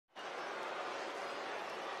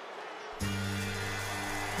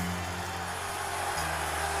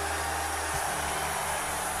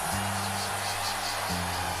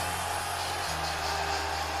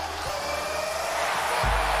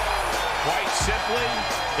simply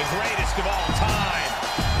the greatest of all time.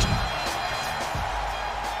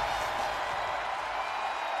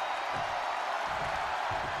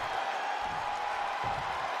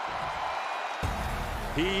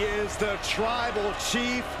 He is the tribal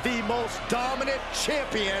chief, the most dominant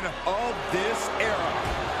champion of this era.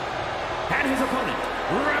 And his opponent,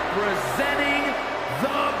 representing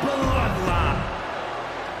the Bloodline.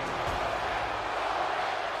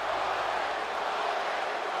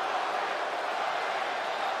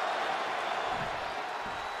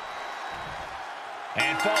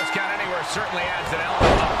 And Falls Count Anywhere certainly adds an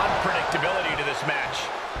element of unpredictability to this match.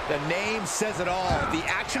 The name says it all. The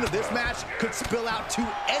action of this match could spill out to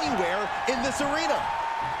anywhere in this arena.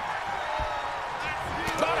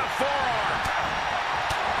 On a forearm.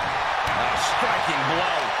 A striking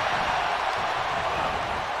blow.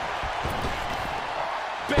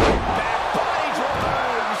 Big back body drop.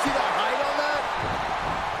 You see that height on that?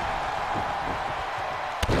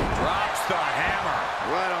 Drops the hammer.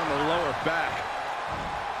 Right on the lower back.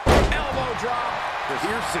 Elbow drop.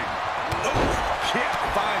 Piercing. Oh, kick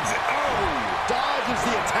finds it. Oh! Dodges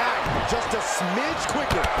the attack just a smidge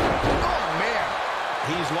quicker. Oh, man.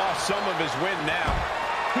 He's lost some of his wind now.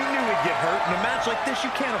 He knew he'd get hurt. In a match like this,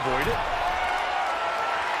 you can't avoid it.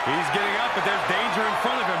 He's getting up, but there's danger in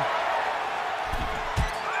front of him.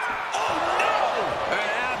 Oh, no! An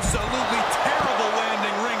absolutely terrible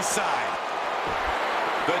landing ringside.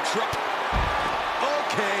 The truck.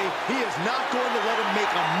 Okay, he is not going to let him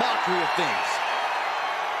make a mockery of things.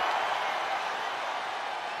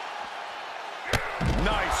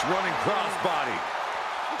 Nice running crossbody.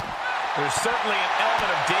 There's certainly an element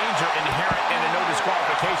of danger inherent in a no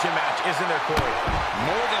disqualification match, isn't there, Corey?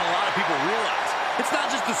 More than a lot of people realize. It's not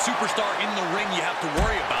just the superstar in the ring you have to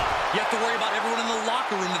worry about. You have to worry about everyone in the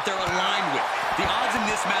locker room that they're aligned with. The odds in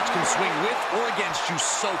this match can swing with or against you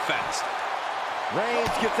so fast.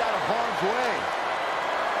 Reigns gets out of harm's way.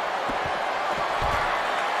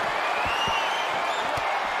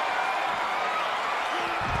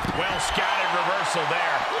 Well scouted reversal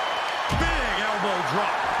there. Big elbow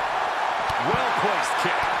drop. Well-placed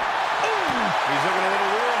kick. Ooh, he's looking a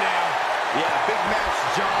little weird now. Yeah, Big Match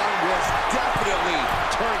John was definitely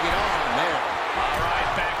turning it on there. All right,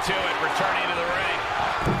 back to it, returning to the ring.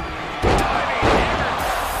 Diving hammer.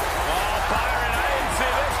 Oh, Byron, I didn't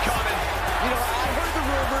see this coming. You know, I heard the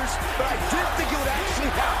rumors, but I didn't think it would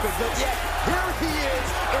actually happen. But yet, here he is,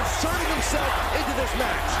 inserting himself into this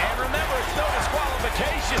match. And remember, it's no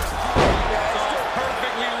disqualification. Yeah, it's still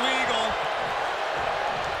perfectly legal.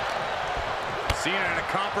 Cena in a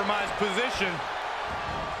compromised position.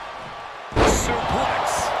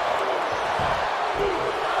 Suplex.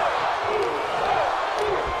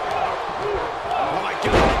 Oh my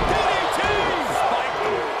God, DDT! Spike.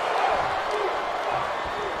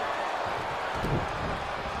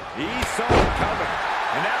 He saw it coming.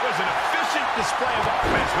 And that was an efficient display of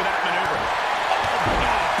offense with that maneuver. Oh,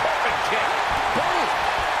 God, perfect kick. Boom!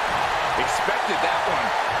 Expected that one.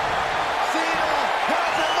 Cena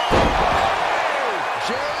has him up.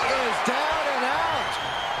 Jay is down and out.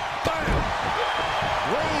 Bam!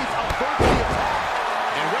 Reigns averts the attack.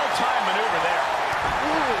 And well-timed maneuver there.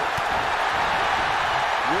 Ooh.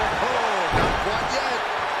 Whoa, not quite yet.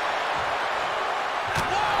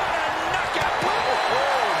 What a knockout blow!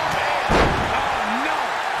 Oh, man. Oh no!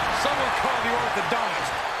 Someone call the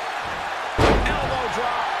orthodontist. Elbow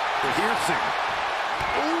drop. Piercing.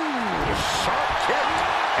 Ooh, sharp kick.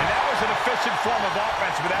 And that was an efficient form of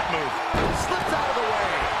offense with that move. Slips out of the way.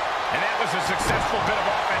 And that was a successful bit of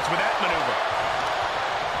offense with that maneuver.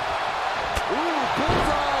 Ooh,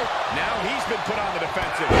 bullseye. Now he's been put on the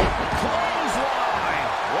defensive. Clothesline.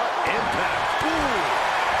 What impact. Ooh.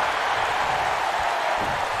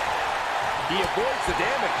 He avoids the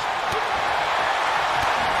damage.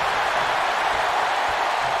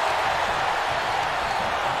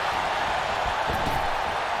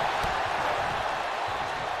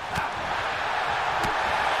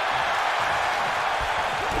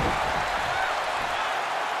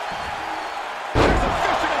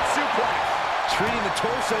 Treating the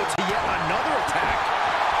torso to yet another attack.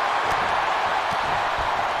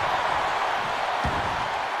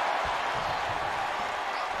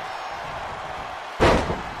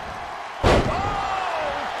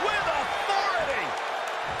 Oh, with authority.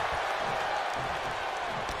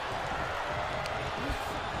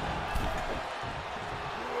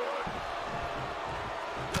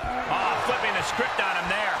 Oh, flipping the script on him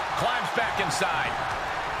there. Climbs back inside.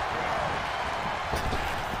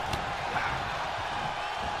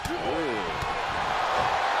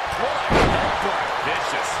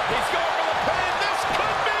 Vicious. He's going for the pin. This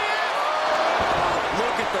could be it.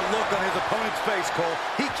 Look at the look on his opponent's face, Cole.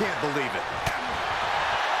 He can't believe it.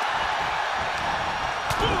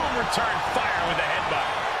 Boom! Return fire with the headbutt.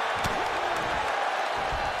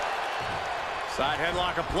 Side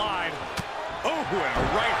headlock applied. Oh, and a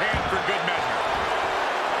right hand for good measure.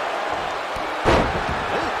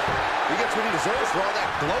 He gets what he deserves for all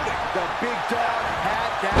that gloating. The big dog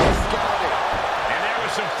had that scouted. And there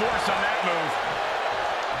was some force on that move.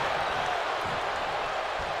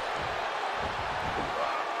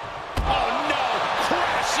 Oh, no!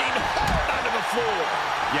 Crashing hard onto the floor.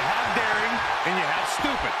 You have daring, and you have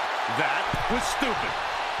stupid. That was stupid.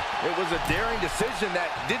 It was a daring decision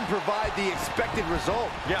that didn't provide the expected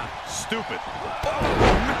result. Yeah, stupid. Oh,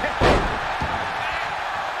 man!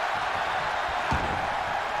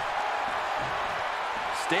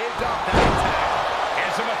 Staved off that attack.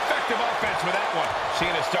 And some effective offense with that one.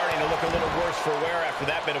 Cena's starting to look a little worse for wear after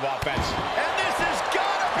that bit of offense. And this has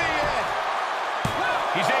got to be it.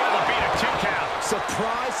 He's able to beat a 2 count.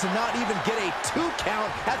 Surprised to not even get a 2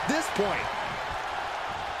 count at this point.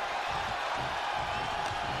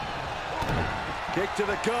 Kick to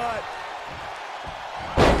the gut.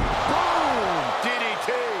 Boom!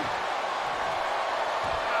 DDT.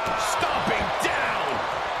 Stomping down.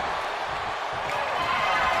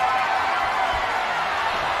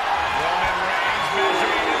 Roman Reigns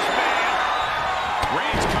measuring his man.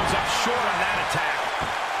 Reigns comes up short on that attack.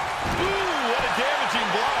 Ooh, what a damaging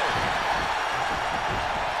blow.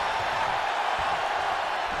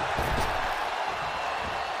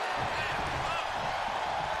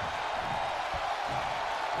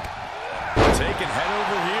 Taken head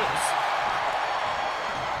over heels.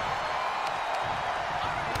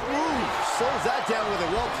 Ooh, slows that down with a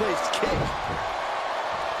well-placed kick.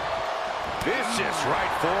 Vicious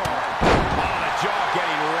right forearm. Oh, the jaw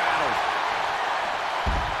getting rattled.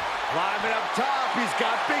 Climbing up top, he's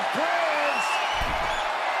got big plans.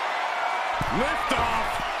 Lift off.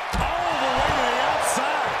 All the way to the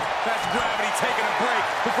outside. That's gravity taking a break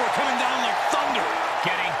before coming down like thunder.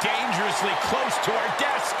 Getting dangerously close to our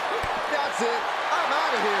desk. That's it. I'm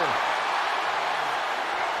out of here.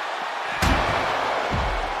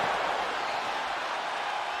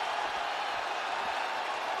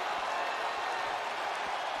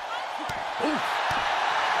 Oof.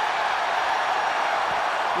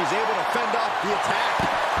 He's able to fend off the attack.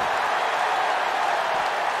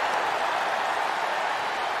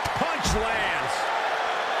 Punch lands.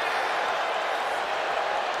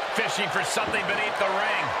 Fishing for something beneath the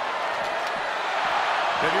ring.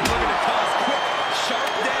 If you're looking to cause quick,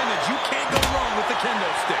 sharp damage, you can't go wrong with the kendo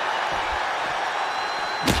stick.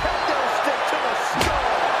 Kendo stick to the skull.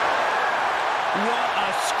 What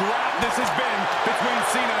a scrap this has been between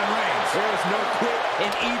Cena and Reigns. There is no quit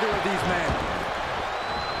in either of these men.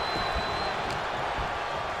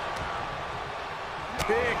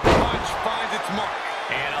 Big punch finds its mark.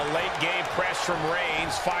 And a late game press from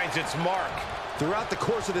Reigns finds its mark. Throughout the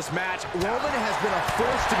course of this match, Roman has been a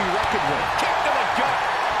force to be reckoned with. Kick to the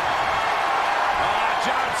gut.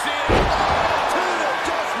 John Cena. To the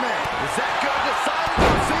adjustment. Is that going to decide it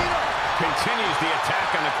for Cena? Continues the attack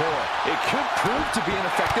on the core. It could prove to be an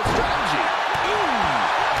effective strategy.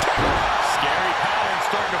 Scary pattern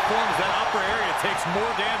starting to form as that upper area takes more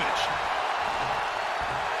damage.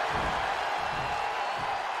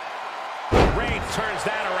 Reigns turns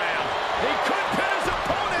that around. He could pin his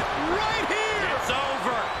opponent right here. It's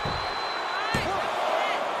over.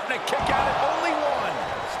 And a kick out at only one.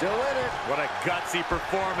 Still in it. What a gutsy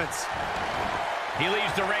performance. He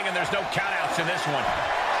leaves the ring and there's no countouts in this one.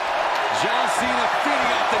 John Cena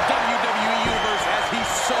feeding off the WWE Universe as he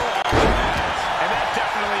so often has. And that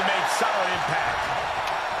definitely made solid impact.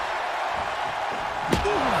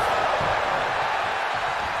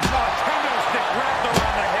 Kendo stick wrapped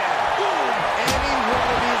around the head. Any one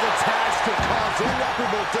of these attacks could cause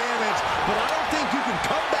irreparable damage, but I don't think you can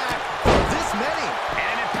come back from this many.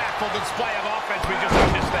 And an impactful display of offense we just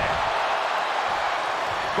witnessed there.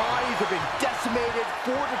 Bodies have been decimated,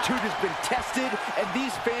 fortitude has been tested, and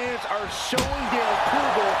these fans are showing their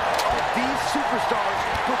approval of these superstars'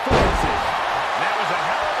 performances. That was a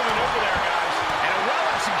hell of a maneuver there, guys. And a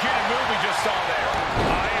well-executed move we just saw there.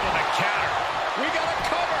 Able to counter. We got a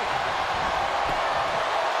cover.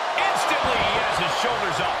 Instantly, he has his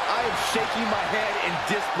shoulders up. I am shaking my head in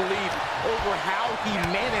disbelief over how he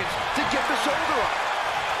managed to get the shoulder up.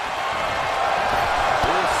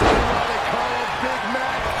 We'll see why they call him Big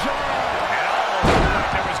Mac John. And almost looked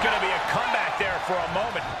like there was going to be a comeback there for a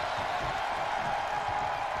moment.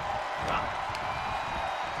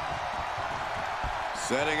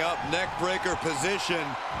 Setting up neck breaker position.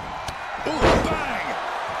 Ooh, bang!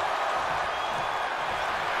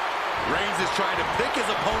 Reigns is trying to pick his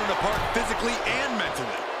opponent apart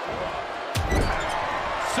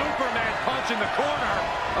corner.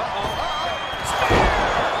 Spear!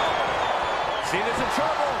 Cena's in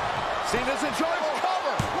trouble. Cena's in trouble.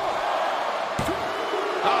 Cover.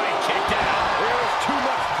 Oh, he kicked out. There's too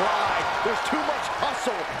much pride. There's too much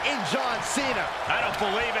hustle in John Cena. I don't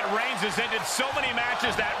believe it. Reigns has ended so many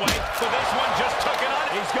matches that way, so this one just took it on.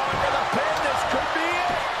 He's going for the pin. This could be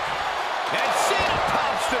it. And Cena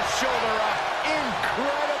pops the shoulder up.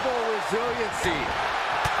 Incredible resiliency.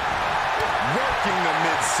 Working the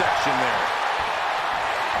midsection there.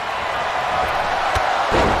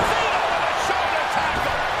 Cena with a shoulder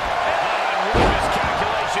tackle. And Rufus'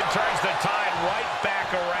 calculation turns the tide right back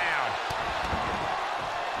around.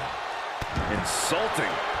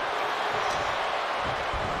 Insulting.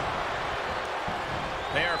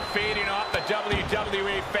 They are feeding off the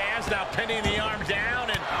WWE fans, now pinning the arm down,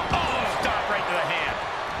 and oh, stop right to the hand.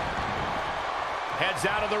 Heads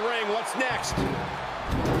out of the ring. What's next?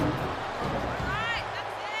 Alright,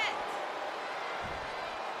 that's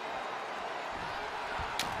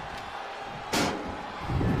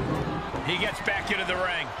it. He gets back into the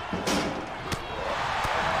ring.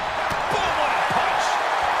 Boom, what a punch!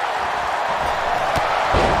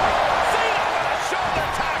 Cena with a shoulder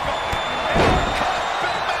tackle. And cut,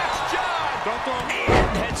 Big Mac's job. Don't throw him.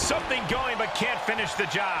 And had something going, but can't finish the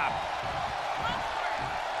job.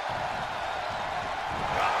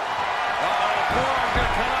 Forearm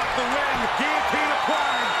gonna cut off the ring. Guillotine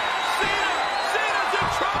applied. Cena's in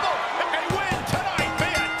trouble. A win tonight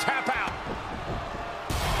via tap out.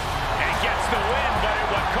 And gets the win, but at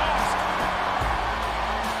what cost?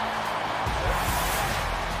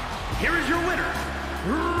 Here is your winner,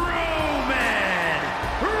 Roman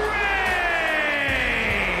Reigns!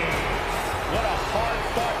 What a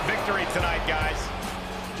hard-fought victory tonight, guys.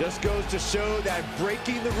 Just goes to show that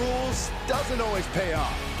breaking the rules doesn't always pay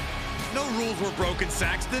off. No rules were broken,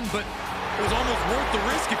 Saxton, but it was almost worth the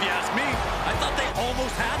risk if you ask me. I thought they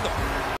almost had them.